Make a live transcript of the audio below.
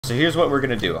so here's what we're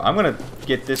gonna do. I'm gonna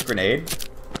get this grenade,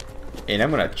 and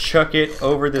I'm gonna chuck it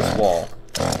over this wall.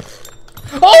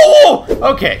 Oh!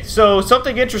 Okay, so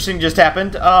something interesting just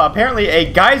happened. Apparently a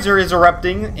geyser is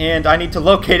erupting, and I need to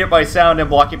locate it by sound and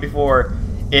block it before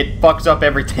it fucks up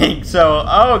everything. So,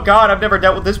 oh god, I've never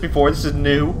dealt with this before. This is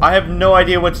new. I have no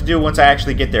idea what to do once I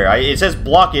actually get there. It says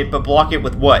block it, but block it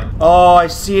with what? Oh, I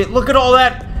see it. Look at all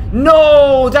that.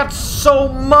 No, that's so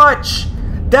much.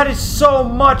 That is so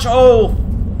much. Oh,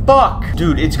 fuck.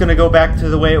 Dude, it's gonna go back to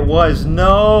the way it was.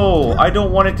 No, I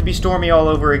don't want it to be stormy all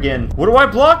over again. What do I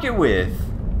block it with?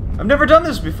 I've never done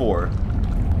this before.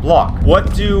 Block.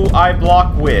 What do I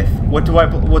block with? What do I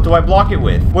block it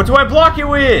with? What do I block it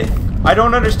with? I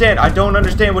don't understand. I don't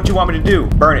understand what you want me to do.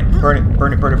 Burn it. Burn it.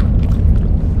 Burn it. Burn it.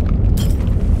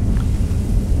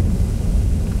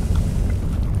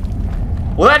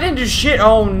 Well, that didn't do shit.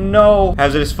 Oh, no.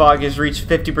 Hazardous fog has reached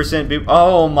 50%.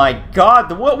 Oh, my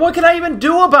God. What can I even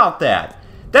do about that?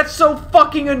 That's so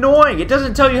fucking annoying. It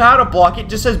doesn't tell you how to block it. It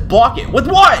just says block it. With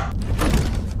what?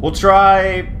 We'll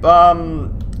try,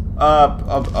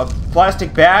 a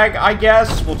plastic bag, I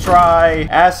guess. We'll try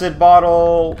acid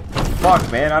bottle.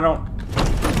 Fuck, man. I don't...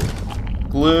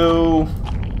 Glue.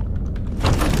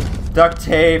 Duct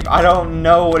tape. I don't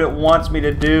know what it wants me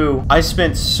to do. I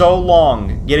spent so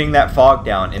long getting that fog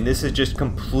down, and this has just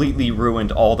completely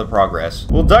ruined all the progress.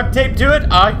 Will duct tape do it?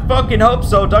 I fucking hope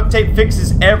so. Duct tape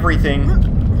fixes everything.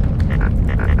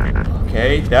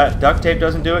 Okay, that duct tape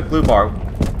doesn't do it. Glue bar.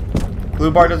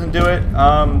 Glue bar doesn't do it.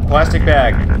 Plastic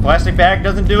bag. Plastic bag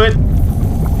doesn't do it.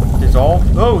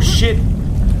 Dissolve. Oh, shit.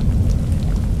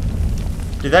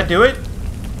 Did that do it?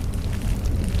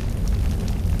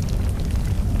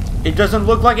 It doesn't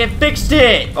look like it fixed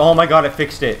it! Oh my god, it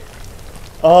fixed it.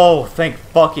 Oh, thank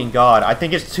fucking god. I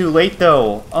think it's too late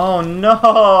though. Oh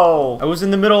no! I was in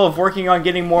the middle of working on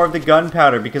getting more of the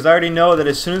gunpowder because I already know that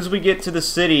as soon as we get to the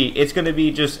city, it's gonna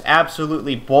be just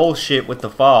absolutely bullshit with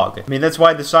the fog. I mean, that's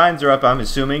why the signs are up, I'm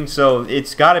assuming, so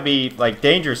it's gotta be, like,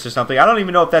 dangerous or something. I don't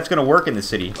even know if that's gonna work in the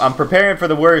city. I'm preparing for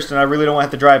the worst, and I really don't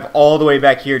have to drive all the way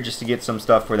back here just to get some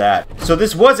stuff for that. So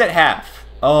this was at half.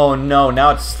 Oh no, now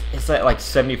it's at like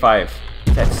 75.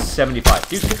 It's at 75.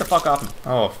 Dude, get the fuck off me.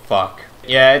 Oh fuck.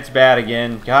 Yeah, it's bad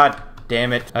again. God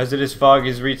damn it. Hazardous fog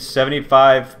has reached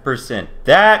 75%.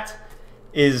 That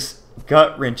is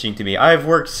gut-wrenching to me. I've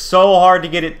worked so hard to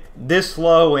get it this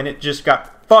low, and it just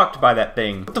got fucked by that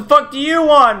thing. What the fuck do you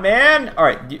want, man?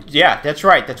 Alright, yeah, that's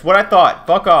right. That's what I thought.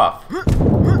 Fuck off.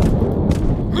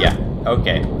 Yeah,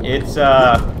 okay.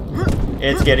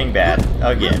 It's getting bad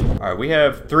again. Alright, we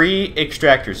have 3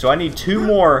 extractors, so I need 2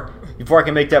 more before I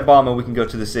can make that bomb and we can go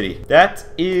to the city. That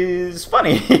is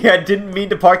funny. I didn't mean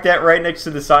to park that right next to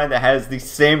the sign that has the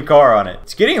same car on it.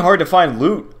 It's getting hard to find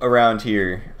loot around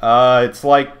here. It's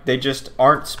like they just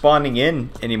aren't spawning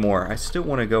in anymore. I still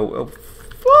want to go... Oh,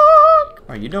 fuck!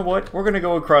 Alright, you know what? We're gonna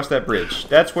go across that bridge.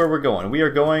 That's where we're going. We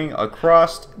are going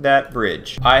across that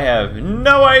bridge. I have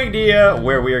no idea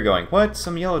where we are going. What?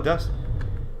 Some yellow dust?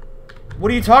 What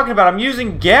are you talking about? I'm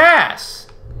using gas!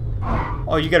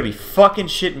 Oh, you gotta be fucking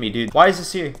shitting me, dude. Why is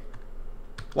this here?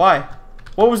 Why?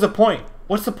 What was the point?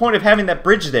 What's the point of having that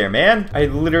bridge there, man? I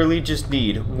literally just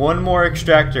need 1 more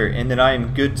extractor, and then I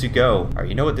am good to go. Alright,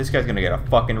 you know what? This guy's gonna get a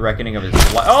fucking reckoning of his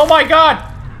life. Oh my god!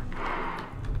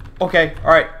 Okay,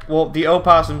 alright. Well, the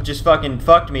opossum just fucking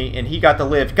fucked me, and he got to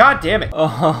live. God damn it!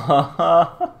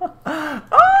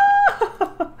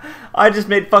 I just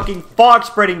made fucking fog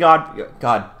spreading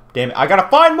God damn it, I gotta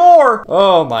find more!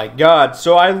 Oh my god,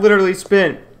 so I literally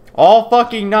spent all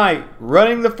fucking night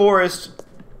running the forest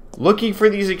looking for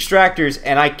these extractors,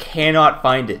 and I cannot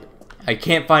find it. I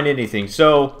can't find anything.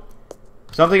 So,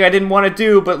 something I didn't want to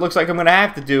do, but looks like I'm gonna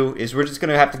have to do, is we're just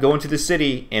gonna have to go into the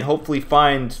city and hopefully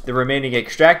find the remaining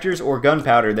extractors or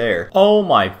gunpowder there. Oh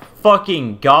my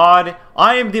fucking god,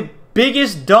 I am the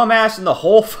biggest dumbass in the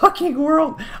whole fucking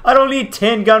world. I don't need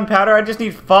 10 gunpowder, I just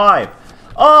need 5.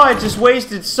 Oh, I just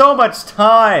wasted so much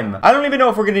time. I don't even know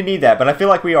if we're going to need that, but I feel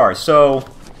like we are. So,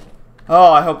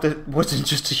 oh, I hope that wasn't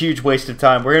just a huge waste of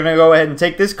time. We're going to go ahead and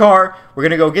take this car. We're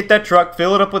going to go get that truck,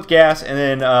 fill it up with gas, and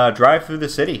then drive through the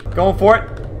city. Going for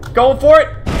it. Going for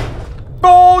it.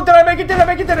 Oh, did I make it? Did I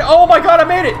make it? Did I? Oh my god, I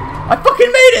made it. I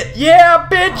fucking made it. Yeah,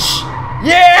 bitch.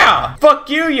 Yeah. Fuck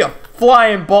you, you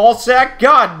flying ballsack.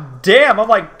 God damn, I'm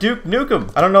like Duke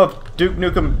Nukem. I don't know if Duke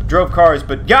Nukem drove cars,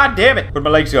 but god damn it. Where'd my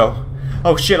legs go?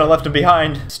 Oh shit, I left him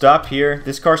behind. Stop here.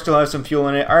 This car still has some fuel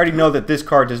in it. I already know that this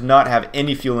car does not have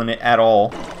any fuel in it at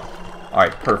all.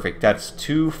 Alright, perfect. That's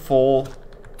 2 full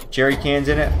jerry cans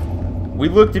in it. We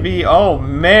look to be... Oh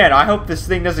man, I hope this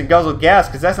thing doesn't guzzle gas,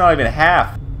 because that's not even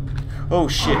half. Oh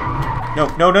shit. No,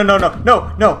 no, no, no,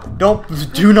 no, no, no.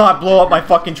 Do not blow up my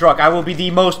fucking truck. I will be the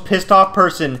most pissed off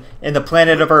person in the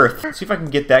planet of Earth. Let's see if I can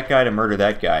get that guy to murder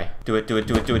that guy. Do it, do it,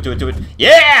 do it, do it, do it, do it.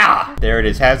 Yeah! There it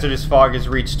is. Hazardous fog has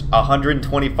reached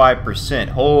 125%.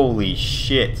 Holy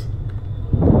shit.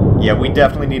 Yeah, we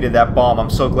definitely needed that bomb. I'm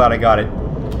so glad I got it.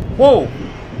 Whoa!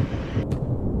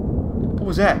 What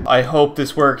was that? I hope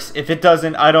this works. If it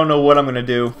doesn't, I don't know what I'm gonna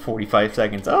do. 45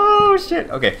 seconds. Oh, shit.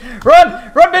 Okay.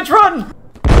 Run! Run, bitch, run!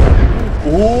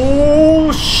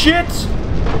 Oh, shit!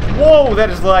 Whoa,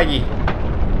 that is laggy.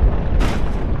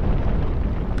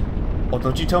 Oh,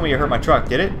 don't you tell me you hurt my truck,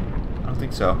 did it? I don't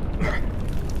think so.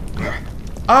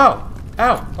 Ow!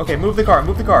 Ow! Okay, move the car,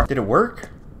 move the car. Did it work?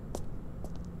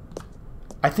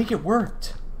 I think it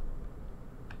worked.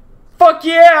 Fuck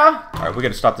yeah! Alright, we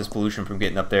gotta stop this pollution from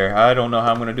getting up there. I don't know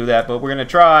how I'm gonna do that, but we're gonna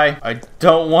try. I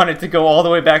don't want it to go all the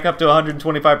way back up to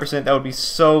 125%. That would be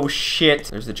so shit.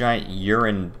 There's the giant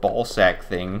urine ball sack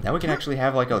thing. Now we can actually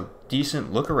have like a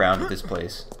decent look around at this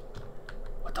place.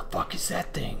 What the fuck is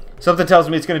that thing? Something tells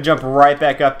me it's gonna jump right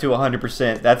back up to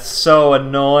 100%. That's so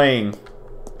annoying.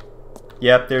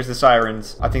 Yep, there's the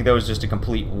sirens. I think that was just a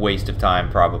complete waste of time,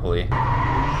 probably.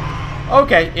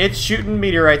 Okay, it's shooting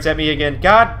meteorites at me again.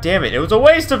 God damn it, it was a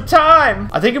waste of time!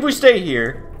 I think if we stay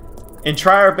here and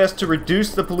try our best to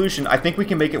reduce the pollution, I think we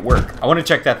can make it work. I want to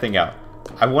check that thing out.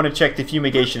 I want to check the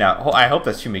fumigation out. Oh, I hope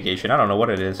that's fumigation. I don't know what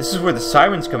it is. This is where the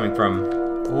siren's coming from.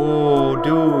 Oh,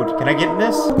 dude. Can I get in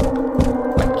this?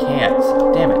 I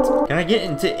can't. Damn it. Can I get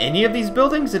into any of these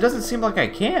buildings? It doesn't seem like I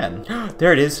can.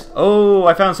 There it is. Oh,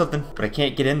 I found something. But I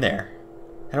can't get in there.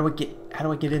 How do I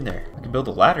get in there? I can build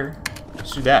a ladder.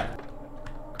 Let's do that.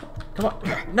 Come on.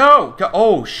 No!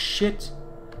 Oh, shit.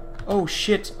 Oh,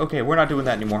 shit. Okay, we're not doing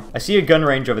that anymore. I see a gun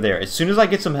range over there. As soon as I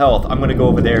get some health, I'm gonna go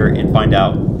over there and find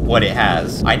out what it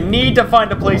has. I need to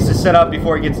find a place to set up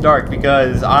before it gets dark,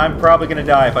 because I'm probably gonna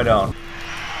die if I don't.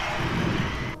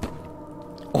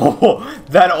 Oh,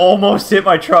 that almost hit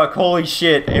my truck. Holy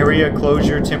shit. Area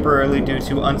closure temporarily due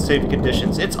to unsafe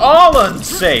conditions. It's all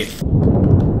unsafe!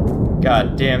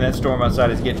 God damn, that storm outside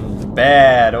is getting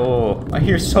bad. Oh, I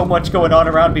hear so much going on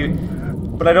around me,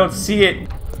 but I don't see it.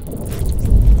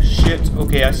 Shit.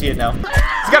 Okay, I see it now. He's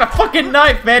got a fucking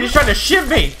knife, man. He's trying to shiv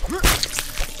me.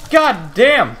 God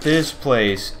damn. This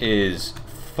place is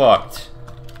fucked.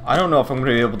 I don't know if I'm going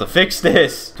to be able to fix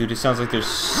this. Dude, it sounds like there's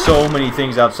so many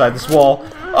things outside this wall.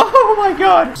 Oh my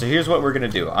god. So here's what we're going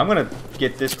to do. I'm going to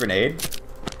get this grenade,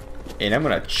 and I'm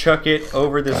going to chuck it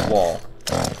over this wall.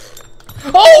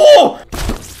 Oh!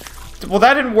 Well,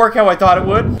 that didn't work how I thought it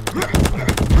would.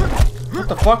 What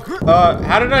the fuck?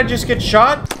 How did I just get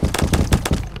shot?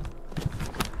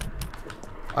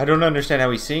 I don't understand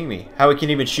how he's seeing me. How he can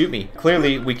even shoot me.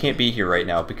 Clearly, we can't be here right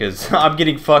now because I'm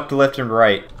getting fucked left and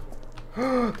right.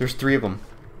 There's 3 of them.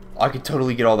 I could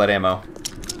totally get all that ammo.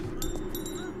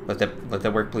 Let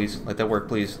that work, please. Let that work,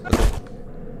 please.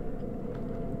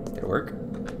 Did it work?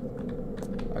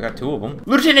 I got 2 of them.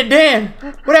 Lieutenant Dan!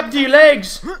 What happened to your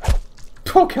legs?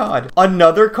 Oh god.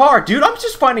 Another car. Dude, I'm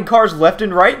just finding cars left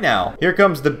and right now. Here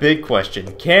comes the big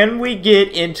question. Can we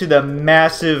get into the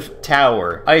massive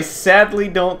tower? I sadly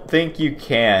don't think you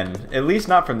can. At least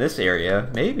not from this area.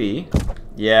 Maybe.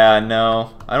 Yeah,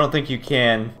 no. I don't think you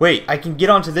can. Wait, I can get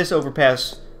onto this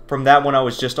overpass from that one I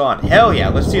was just on. Hell yeah,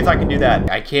 let's see if I can do that.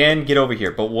 I can get over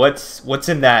here, but what's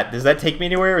in that? Does that take me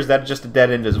anywhere, or is that just a dead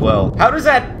end as well? How is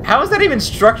that even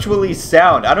structurally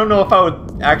sound? I don't know if I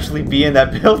would actually be in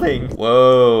that building.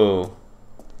 Whoa.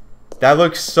 That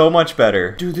looks so much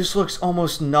better. Dude, this looks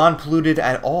almost non-polluted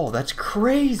at all. That's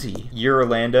crazy.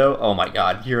 Orlando. Oh my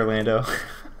god, Orlando.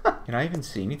 Can I even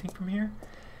see anything from here?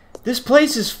 This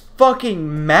place is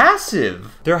fucking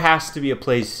massive. There has to be a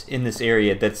place in this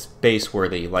area that's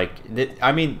base-worthy. Like,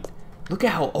 I mean, look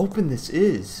at how open this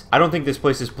is. I don't think this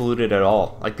place is polluted at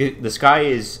all. Like, the sky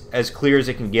is as clear as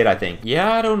it can get, I think.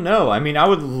 Yeah, I don't know. I mean, I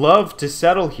would love to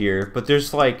settle here, but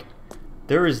there's like,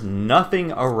 there is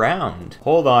nothing around.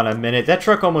 Hold on a minute. That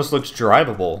truck almost looks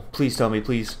drivable. Please tell me,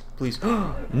 please. Please.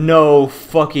 No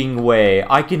fucking way.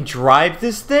 I can drive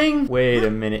this thing? Wait a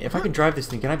minute. If I can drive this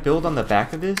thing, can I build on the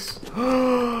back of this?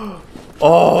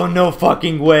 Oh, no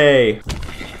fucking way.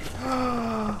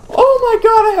 Oh my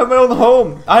god, I have my own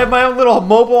home. I have my own little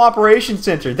mobile operation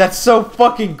center. That's so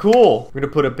fucking cool. We're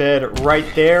gonna put a bed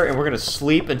right there, and we're gonna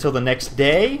sleep until the next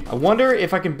day. I wonder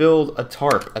if I can build a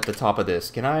tarp at the top of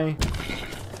this. Can I?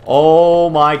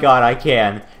 Oh my god, I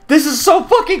can. This is so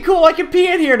fucking cool, I can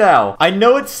pee in here now! I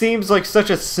know it seems like such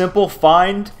a simple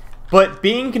find, but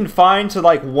being confined to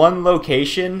like one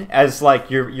location as like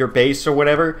your base or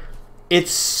whatever,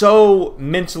 it's so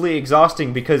mentally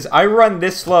exhausting because I run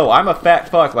this slow. I'm a fat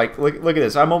fuck. Like, look at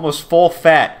this. I'm almost full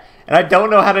fat. And I don't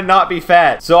know how to not be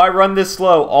fat. So I run this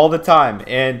slow all the time.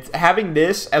 And having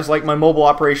this as like my mobile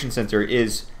operation center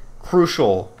is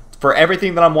crucial for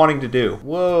everything that I'm wanting to do.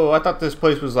 Whoa, I thought this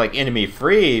place was like enemy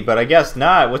free, but I guess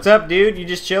not. What's up, dude? You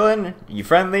just chilling? You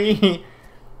friendly?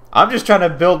 I'm just trying to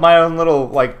build my own little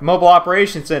like mobile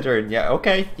operation center. Yeah,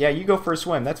 okay. Yeah, you go for a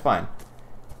swim. That's fine.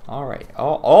 All right.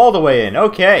 All the way in.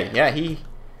 Okay. Yeah,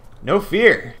 no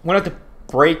fear. I'm gonna have to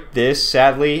break this,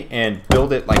 sadly, and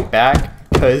build it like back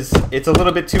because it's a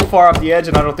little bit too far off the edge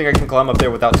and I don't think I can climb up there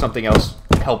without something else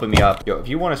helping me up. Yo, if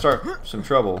you want to start some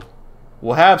trouble,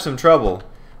 we'll have some trouble.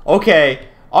 Okay.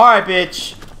 Alright,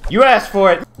 bitch. You asked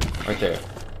for it. Right there.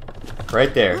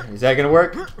 Right there. Is that gonna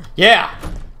work? Yeah.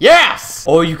 Yes!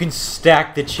 Oh, you can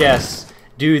stack the chests.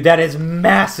 Dude, that is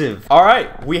massive.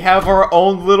 Alright, we have our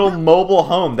own little mobile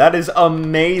home. That is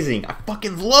amazing. I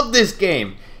fucking love this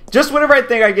game. Just whenever I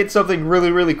think I get something really,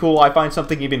 really cool, I find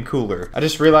something even cooler. I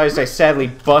just realized I sadly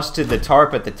busted the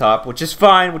tarp at the top, which is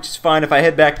fine, If I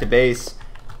head back to base,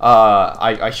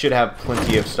 I should have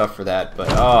plenty of stuff for that, but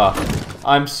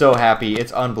I'm so happy.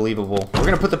 It's unbelievable. We're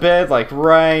gonna put the bed like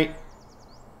right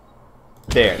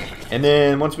there, and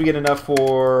then once we get enough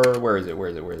for where is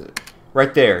it?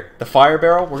 Right there, the fire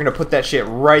barrel. We're gonna put that shit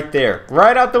right there,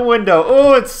 right out the window.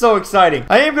 Oh, it's so exciting.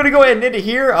 I am gonna go ahead and end it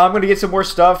here. I'm gonna get some more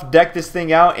stuff, deck this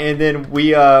thing out, and then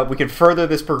we can further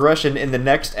this progression in the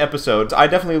next episodes. I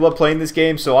definitely love playing this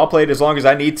game, so I'll play it as long as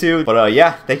I need to. But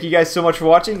yeah, thank you guys so much for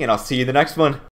watching, and I'll see you in the next one.